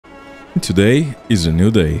Today is a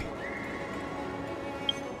new day.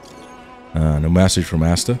 No message from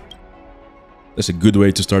Asta. That's a good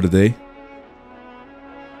way to start the day.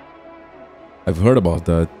 I've heard about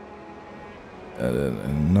that.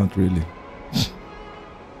 Not really.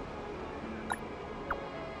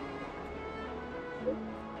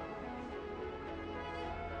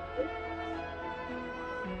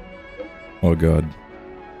 Oh god.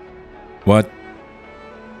 What?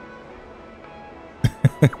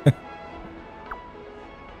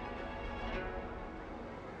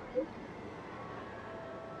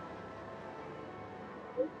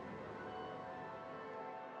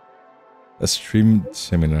 A streamed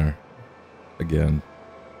seminar. Again.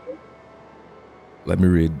 Let me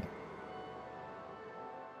read.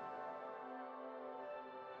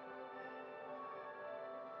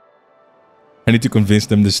 I need to convince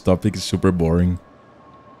them this topic is super boring.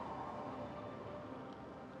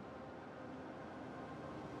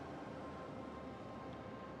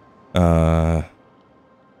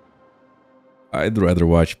 I'd rather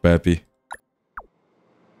watch Peppy.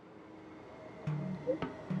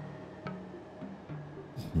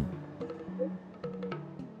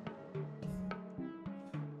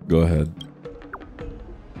 Go ahead.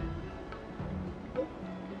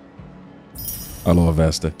 I love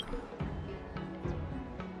Asta.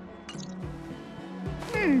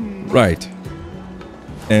 Right.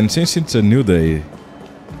 And since it's a new day,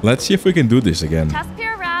 let's see if we can do this again. Tusk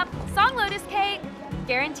pear wrap, song lotus cake,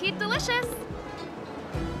 guaranteed delicious.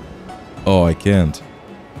 Oh, I can't.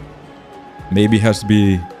 Maybe it has to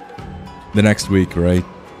be the next week, right?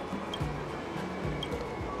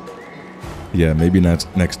 Yeah, maybe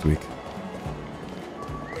next week.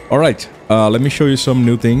 Alright, let me show you some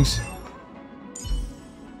new things.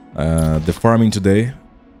 The farming today.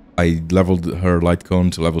 I leveled her light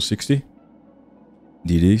cone to level 60.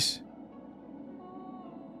 DDs.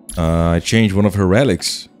 I changed one of her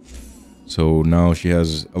relics. So now she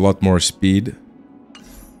has a lot more speed.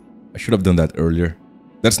 I should have done that earlier.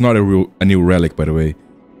 That's not a new relic, by the way.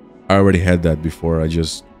 I already had that before. I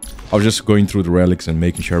was just going through the relics and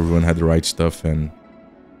making sure everyone had the right stuff, and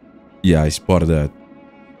yeah, I spotted that.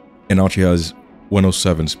 And now she has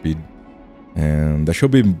 107 speed. And that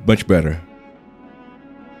should be much better.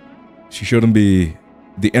 She shouldn't be...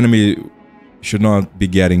 The enemy should not be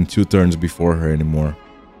getting 2 turns before her anymore.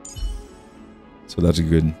 So that's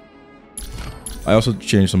good. I also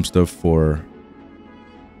changed some stuff for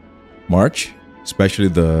March, especially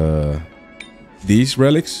these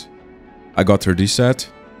relics. I got her this set,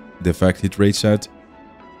 the effect hit rate set.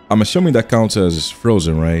 I'm assuming that counts as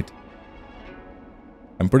frozen, right?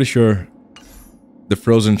 I'm pretty sure the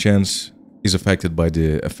frozen chance is affected by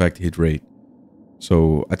the effect hit rate.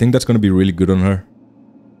 So I think that's going to be really good on her.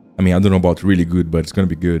 I mean, I don't know about really good, but it's going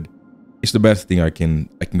to be good. It's the best thing I can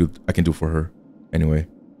do for her anyway.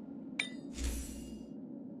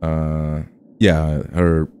 Yeah,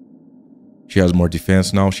 she has more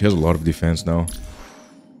defense now. She has a lot of defense now.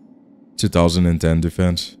 2010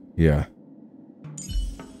 defense. Yeah.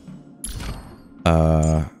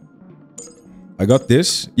 I got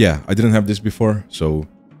this. Yeah, I didn't have this before, so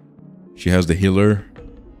she has the healer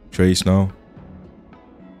trace now.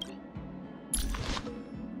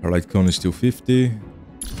 Her light cone is still 50.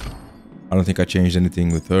 I don't think I changed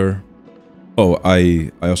anything with her. Oh,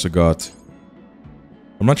 I also got...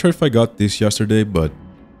 I'm not sure if I got this yesterday, but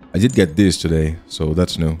I did get this today, so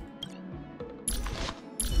that's new.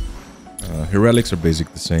 Her relics are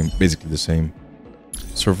basically the same.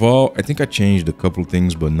 Serval, I think I changed a couple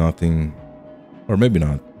things, but nothing... Or maybe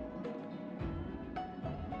not.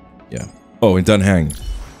 Yeah. Oh, and Dan Hang.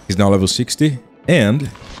 He's now level 60, and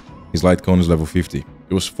his light cone is level 50.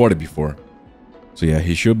 It was 40 before. So yeah,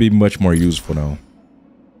 he should be much more useful now.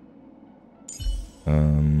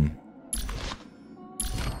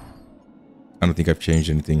 I don't think I've changed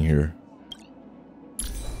anything here.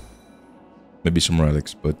 Maybe some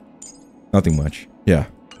relics, but nothing much. Yeah.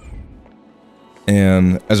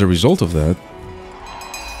 And as a result of that...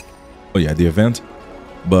 Oh yeah, the event.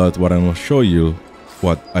 But what I want to show you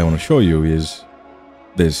is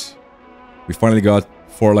this. We finally got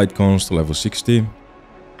 4 light cones to level 60.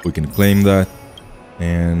 We can claim that.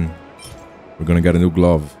 And we're gonna get a new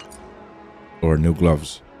glove. Or new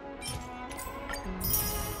gloves.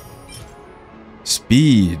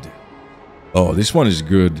 Speed. Oh, this one is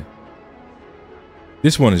good.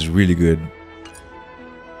 This one is really good.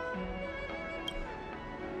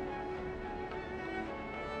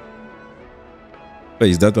 Wait,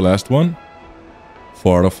 is that the last one?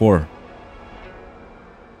 4 out of 4.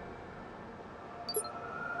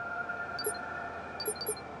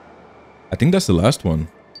 I think that's the last one.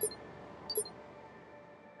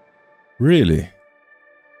 Really?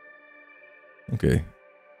 Okay.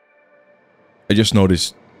 I just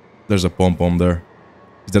noticed there's a pom-pom there.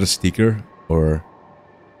 Is that a sticker? Or...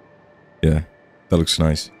 Yeah, that looks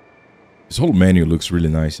nice. This whole menu looks really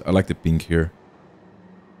nice. I like the pink here.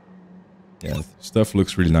 Yeah, stuff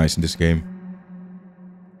looks really nice in this game.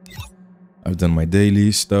 I've done my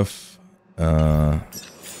daily stuff. Right,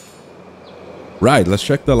 let's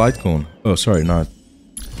check the light cone. Oh, sorry, not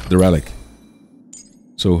the relic.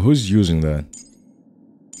 So who's using that?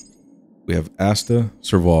 We have Asta,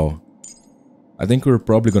 Serval. I think we're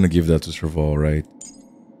probably gonna give that to Serval, right?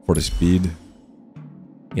 For the speed.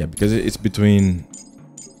 Yeah, because it's between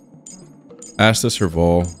Asta,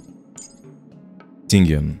 Serval,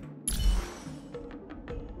 Tingian.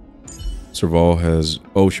 Serval has...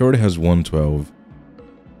 Oh, she already has 112.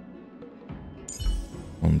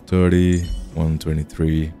 130,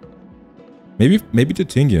 123. Maybe to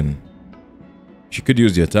Tingian. She could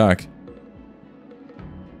use the attack.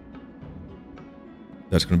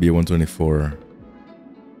 That's gonna be a 124.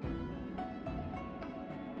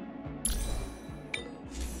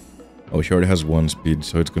 Oh, she already has 1 speed,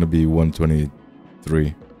 so it's gonna be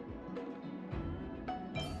 123.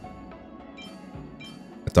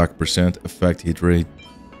 Attack percent, effect hit rate.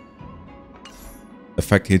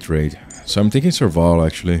 Effect hit rate. So I'm thinking Serval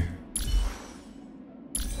actually.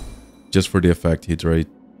 Just for the effect hit rate.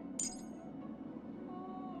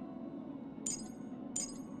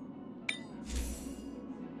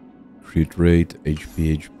 Crit rate,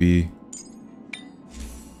 HP.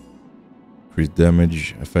 Crit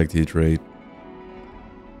damage, effect hit rate.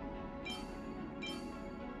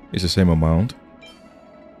 It's the same amount.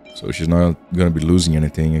 So she's not gonna be losing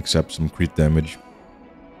anything except some crit damage.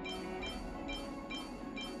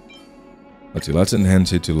 Let's see, let's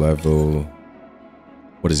enhance it to level...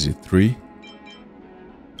 What is it, 3?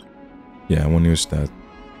 Yeah, I want to use that.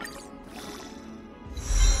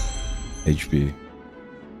 HP.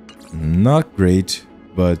 Not great,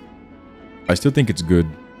 but I still think it's good.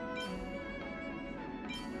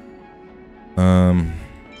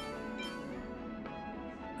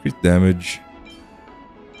 Crit damage.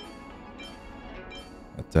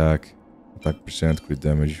 Attack percent, crit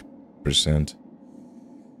damage percent.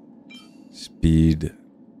 Speed.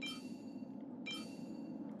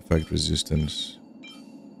 Effect resistance.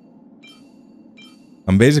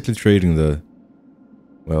 I'm basically trading the...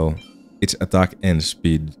 Well, it's attack and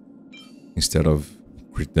speed instead of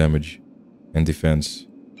crit damage and defense.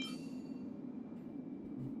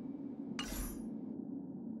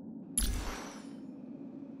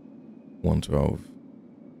 $112.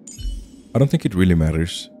 I don't think it really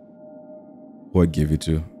matters who I give it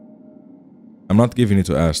to. I'm not giving it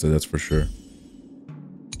to Asta, that's for sure.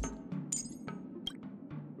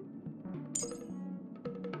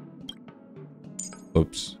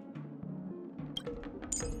 Oops.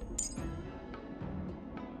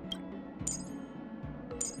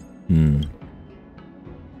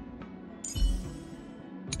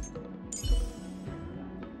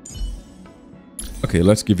 Okay,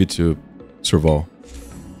 let's give it to Serval.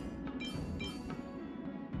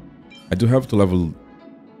 I do have to level...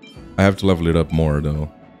 I have to level it up more, though.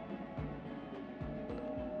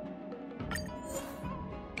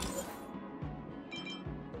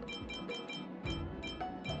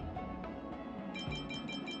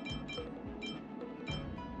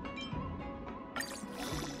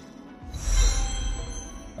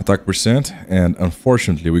 Attack percent, and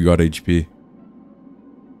unfortunately we got HP.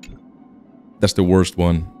 That's the worst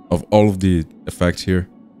one. Of all of the effects here,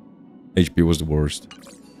 HP was the worst.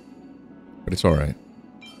 But it's alright.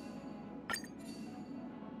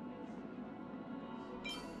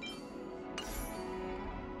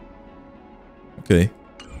 Okay.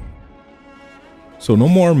 So no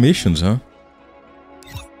more missions, huh?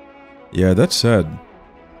 Yeah, that's sad.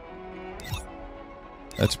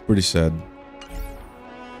 That's pretty sad.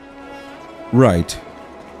 Right.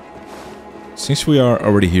 Since we are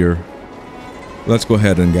already here, let's go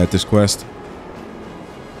ahead and get this quest.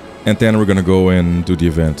 And then we're gonna go and do the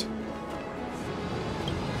event.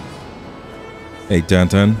 Hey,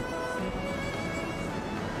 Tantan.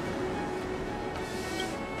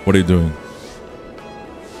 What are you doing?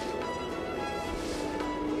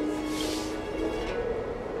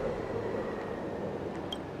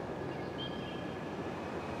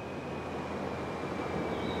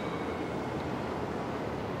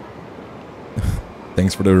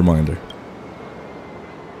 Thanks for the reminder.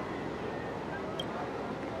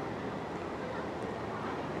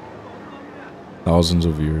 Thousands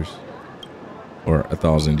of years. Or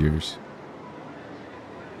 1,000 years.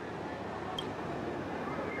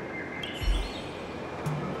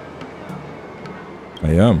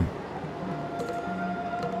 I am.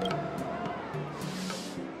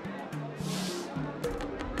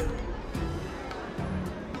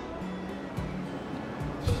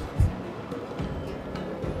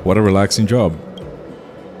 What a relaxing job.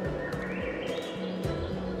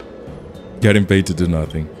 Getting paid to do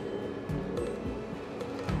nothing.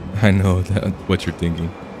 I know that what you're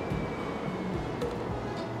thinking.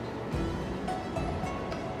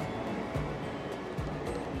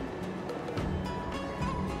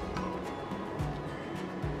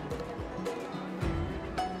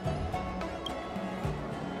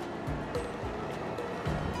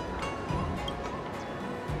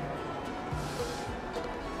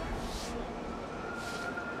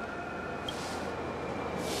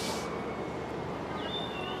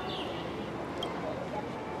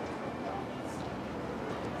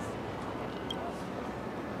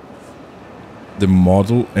 The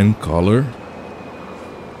model and color.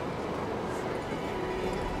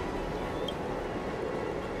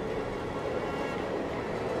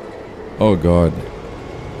 Oh god.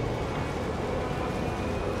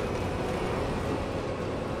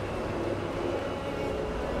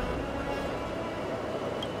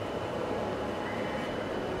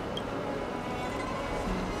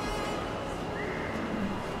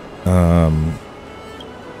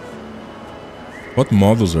 What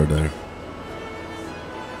models are there?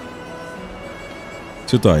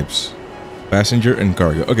 Two types. Passenger and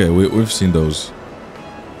cargo. Okay, we've seen those.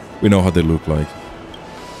 We know how they look like.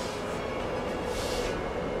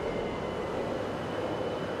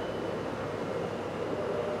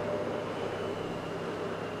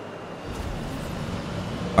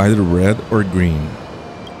 Either red or green.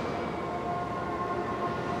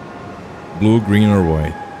 Blue, green, or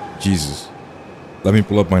white. Jesus. Let me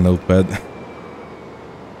pull up my notepad.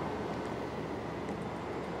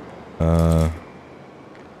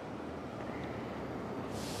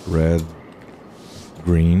 Red,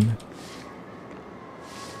 green.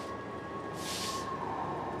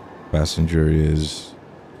 Passenger is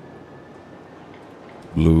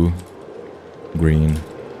blue, green,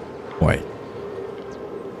 white.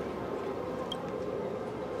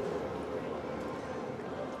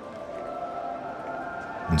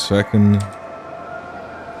 And second.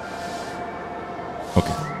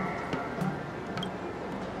 Okay.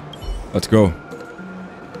 Let's go.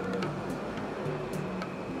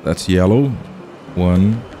 That's yellow.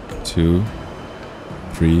 1, 2,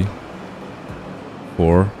 3,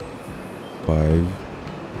 4, 5,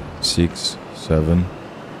 6, 7.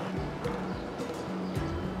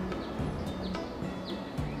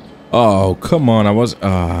 Oh, come on. I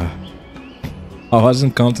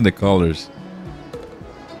wasn't counting the colors.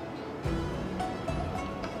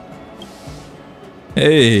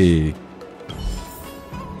 Hey.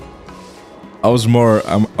 I was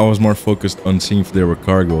more focused on seeing if they were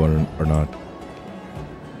cargo or not.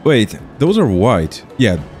 Wait, those are white.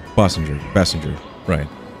 Yeah, passenger, right.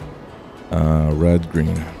 Red,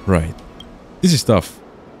 green, right. This is tough.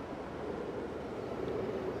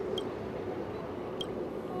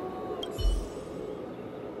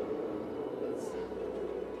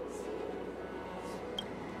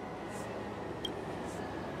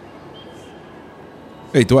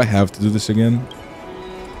 Wait, do I have to do this again?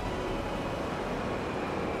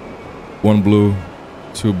 1 blue,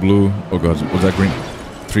 2 blue. Oh god, was that green?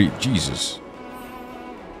 3. Jesus.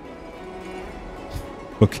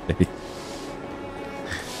 Okay.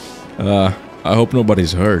 I hope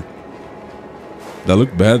nobody's hurt. That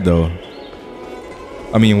looked bad though.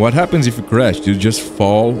 I mean, what happens if you crash? Do you just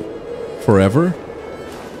fall forever?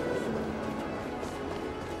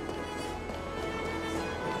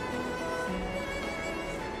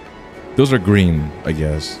 Those are green, I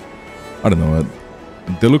guess. I don't know.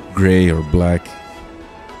 They look gray or black,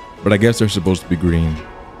 but I guess they're supposed to be green.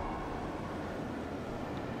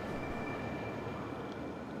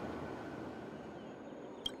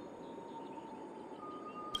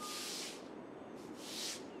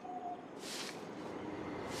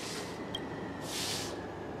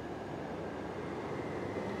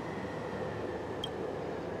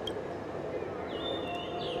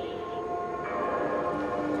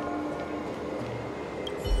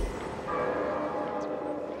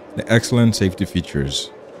 The excellent safety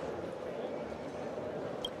features.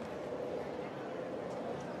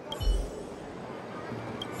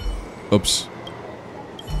 Oops.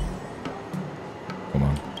 Come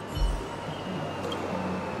on.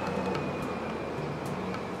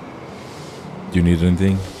 Do you need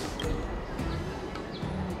anything?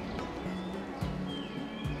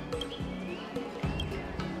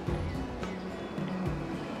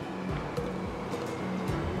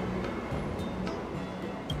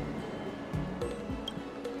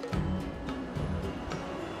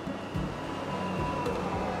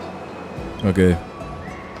 Okay.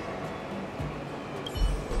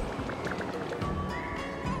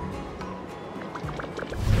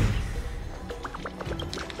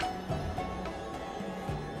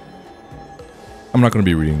 I'm not going to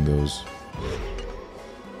be reading those.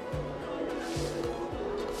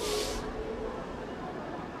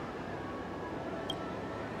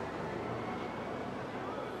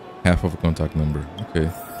 Half of a contact number.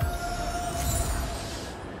 Okay.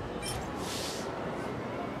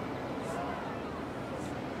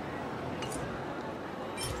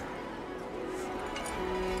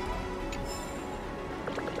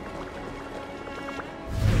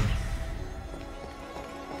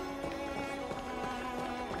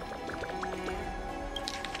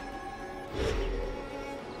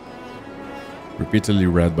 Repeatedly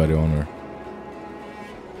read by the owner.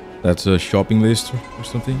 That's a shopping list or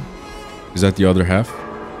something? Is that the other half?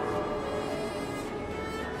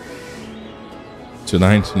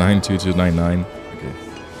 29922299. Okay.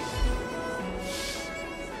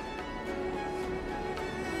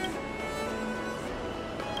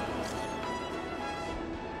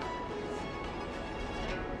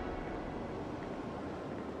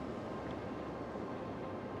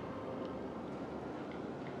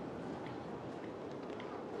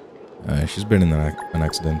 She's been in an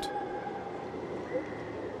accident.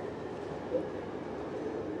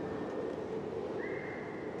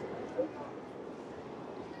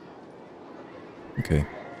 Okay.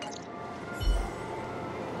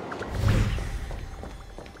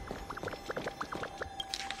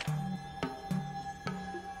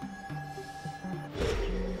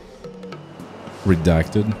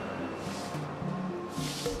 Redacted.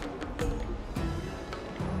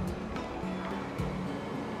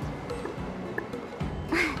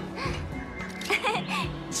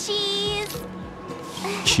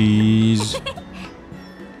 Cheese.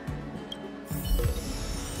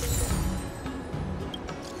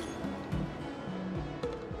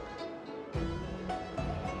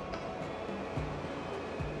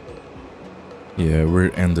 Yeah, we're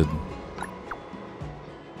ended.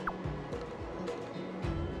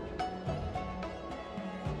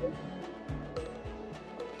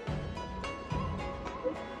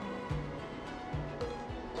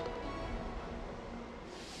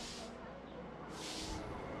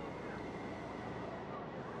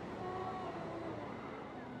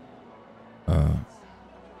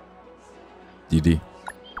 DD.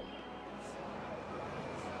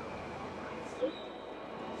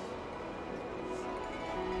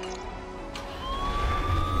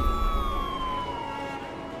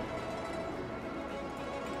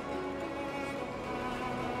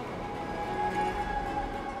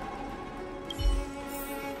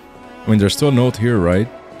 I mean, there's still a note here, right?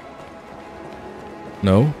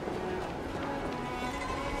 No?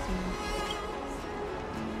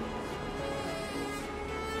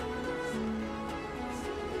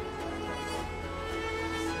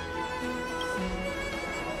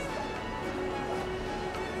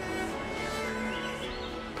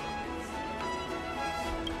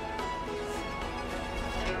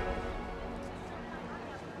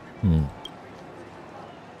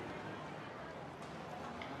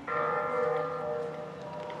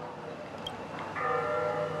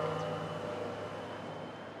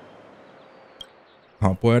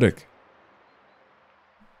 How poetic.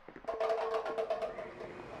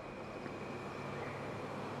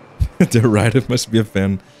 The writer must be a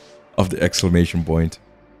fan of the exclamation point.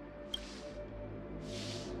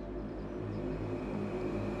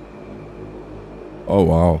 Oh,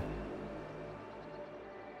 wow.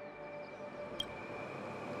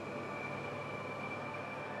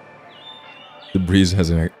 The breeze has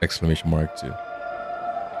an exclamation mark too.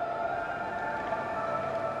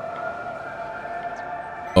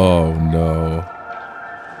 Oh no.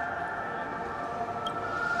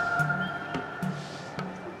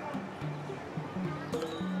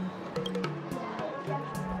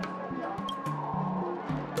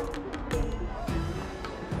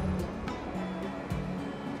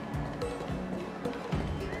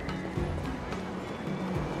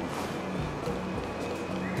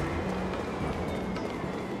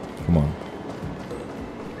 Come on.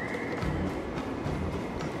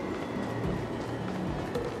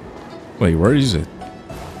 Wait, where is it?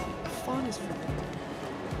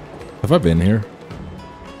 Have I been here?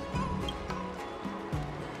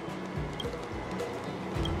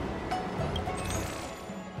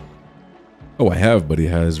 Oh, I have, but he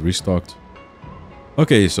has restocked.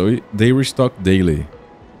 Okay, so they restock daily.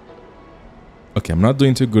 Okay, I'm not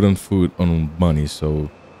doing too good on food, on money,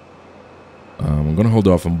 so I'm gonna hold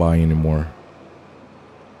off on buying anymore.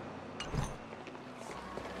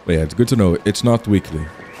 But yeah, it's good to know. It's not weekly.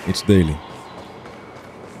 It's daily.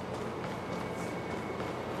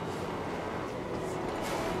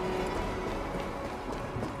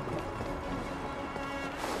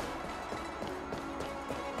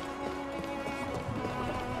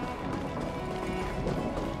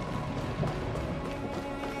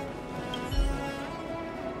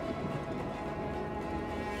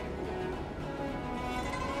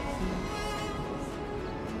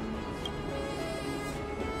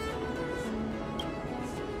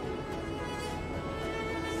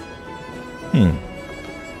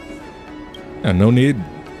 Yeah, no need.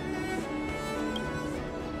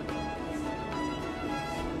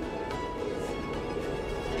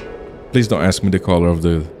 Please don't ask me the color of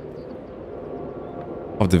the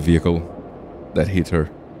vehicle that hit her.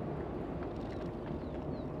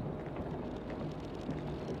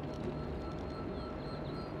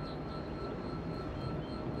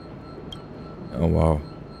 Oh wow.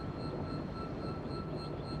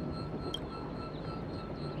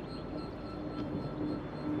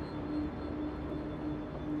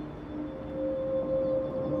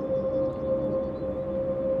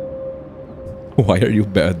 Why are you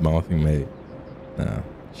bad-mouthing me? Nah,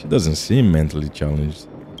 she doesn't seem mentally challenged.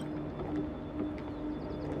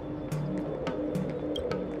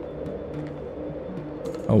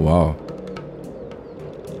 Oh wow.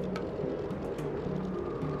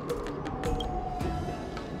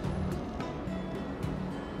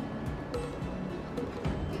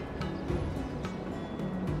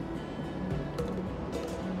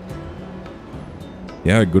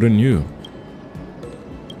 Yeah, good on you.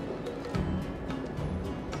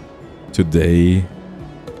 Today.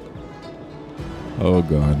 Oh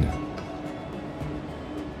god.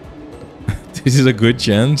 This is a good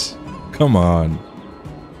chance? Come on.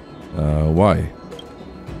 Why?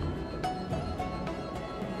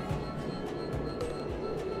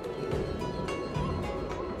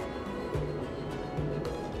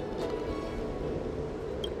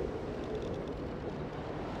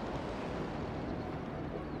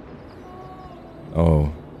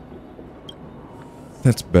 Oh.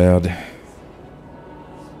 That's bad.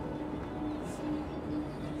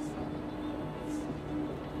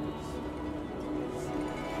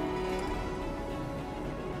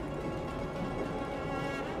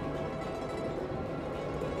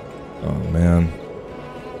 Oh man.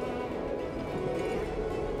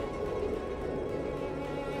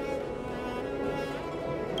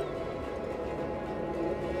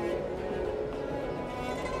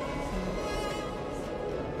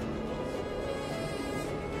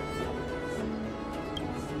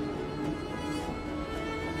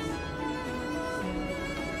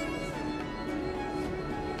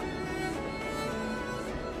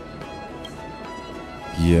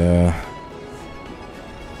 Yeah.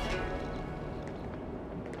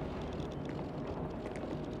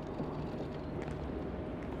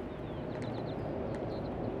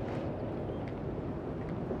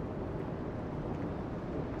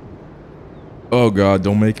 Oh god,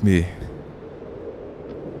 don't make me.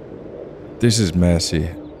 This is messy.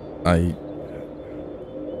 I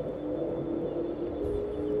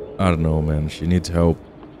don't know, man. She needs help.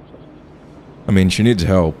 I mean, she needs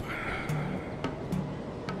help.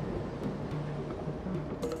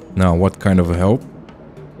 Now, what kind of help?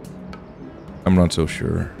 I'm not so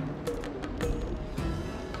sure.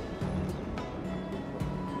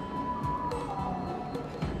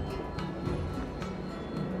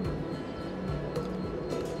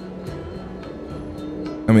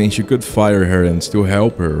 I mean, she could fire her and still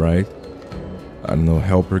help her, right? I don't know,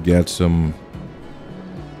 help her get some...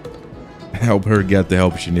 Help her get the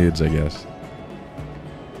help she needs, I guess.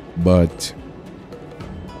 But...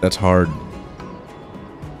 That's hard.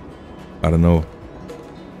 I don't know.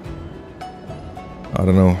 I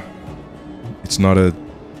don't know. It's not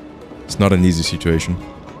an easy situation.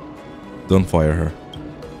 Don't fire her.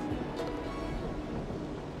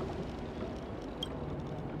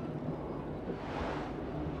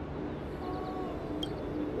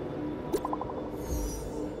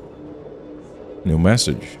 New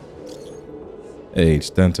message. Hey, it's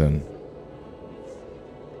 10:10.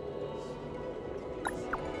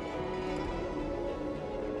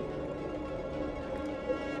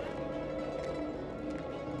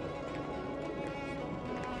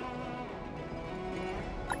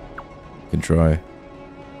 Can try.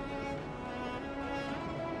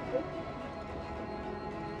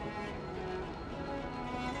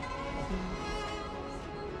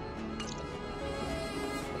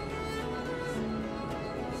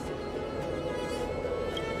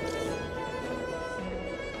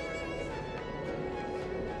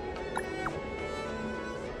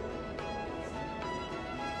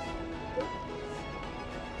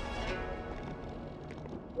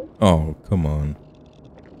 Oh, come on.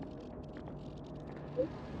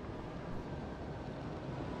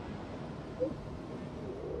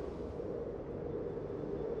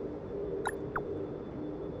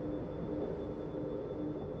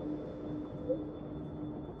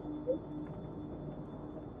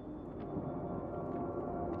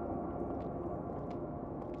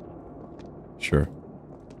 Sure.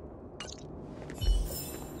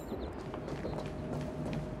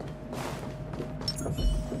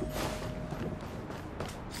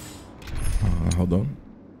 Hold on.